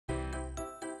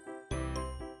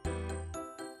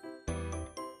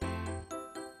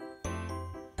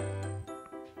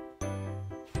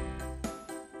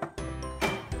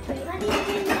Let me do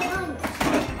lunch.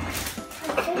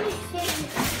 I'm finishing.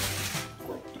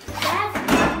 That's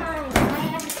mine. I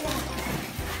have one.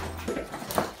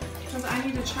 Because I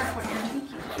need to check what you're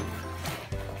thinking.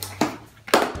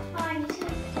 Oh, I need to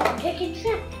chicken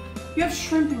shrimp. You have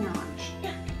shrimp in your lunch.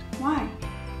 Yeah. Why?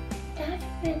 That's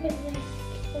really good.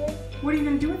 What are you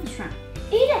going to do with the shrimp?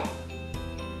 Eat it.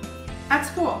 At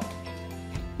school.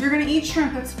 You're going to eat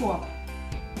shrimp at school.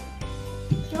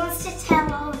 He wants to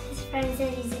tell all of his friends that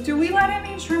he's eating. Do we let him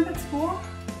eat shrimp at school?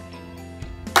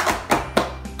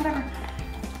 Whatever.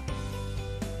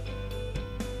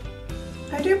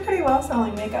 I do pretty well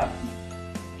selling makeup.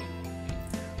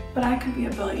 But I could be a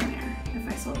billionaire if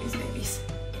I sold these babies.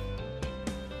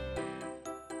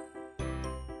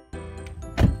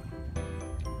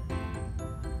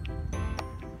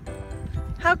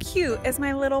 How cute is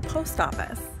my little post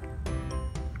office?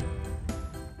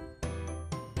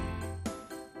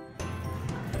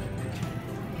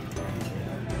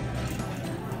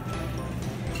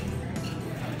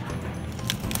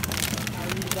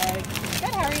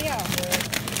 Good, how are you?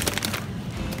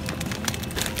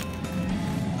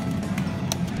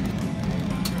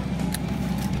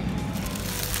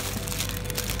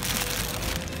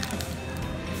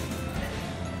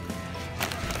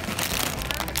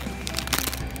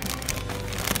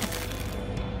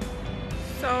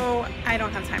 So I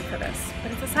don't have time for this,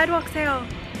 but it's a sidewalk sale.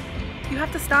 You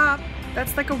have to stop.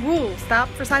 That's like a rule. Stop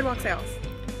for sidewalk sales.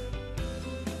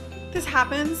 This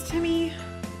happens to me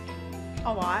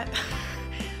a lot.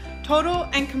 Total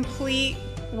and complete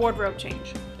wardrobe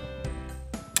change.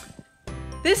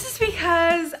 This is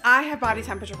because I have body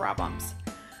temperature problems.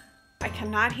 I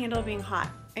cannot handle being hot.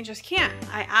 I just can't.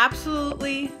 I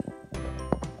absolutely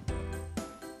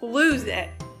lose it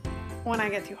when I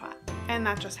get too hot. And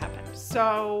that just happened.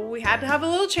 So we had to have a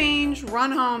little change,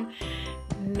 run home.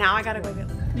 Now I gotta go get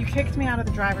Luna. You kicked me out of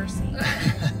the driver's seat.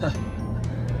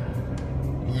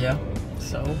 Yeah,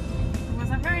 so? It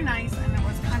wasn't very nice, and it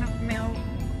was kind of male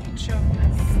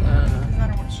chauvinist. Is that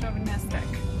a word? Chauvinistic.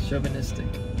 Chauvinistic.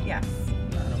 Yes.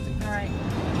 I don't think. All right.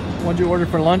 What'd you order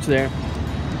for lunch there?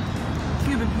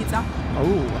 Cuban pizza.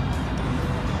 Oh.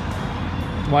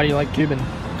 Why do you like Cuban?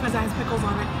 Because it has pickles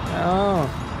on it. Oh.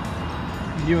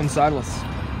 You and Silas.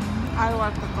 I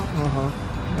like pickles. Uh-huh.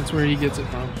 That's where he gets it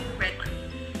from. Red one.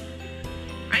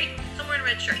 Right? Somewhere in a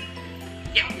red shirt.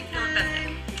 Yeah, you know what that's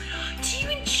like. Do you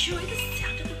enjoy the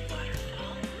sound of the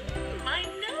waterfall? I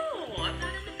know. I'm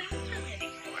not in the bathroom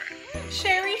anymore.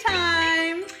 Sherry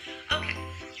time. Okay,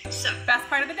 so. Best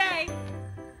part of the day.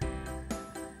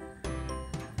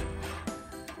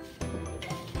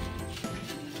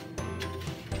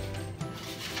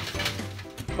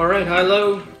 All right, high,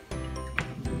 low.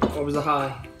 What was the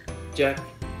high, Jack?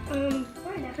 Playing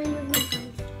with my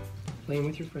friends. Playing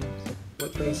with your friends.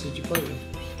 What friends did you play with?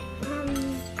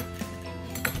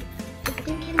 I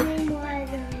think his name was,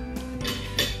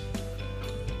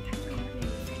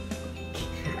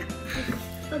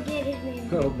 forget his name.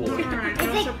 Oh boy. All right, It's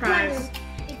no like surprise.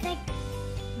 It's like,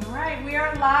 All right, we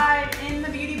are live in the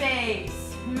beauty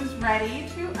base. Who's ready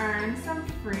to earn some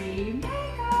free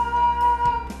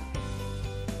makeup?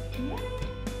 Yay.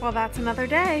 Well, that's another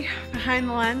day behind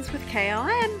the lens with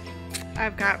KLN.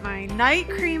 I've got my night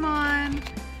cream on,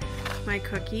 my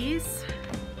cookies,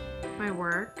 my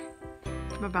work.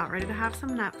 I'm about ready to have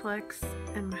some Netflix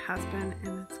and my husband,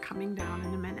 and it's coming down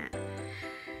in a minute.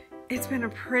 It's been a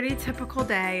pretty typical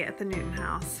day at the Newton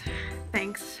house.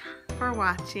 Thanks for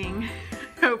watching.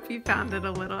 Hope you found it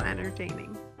a little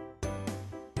entertaining.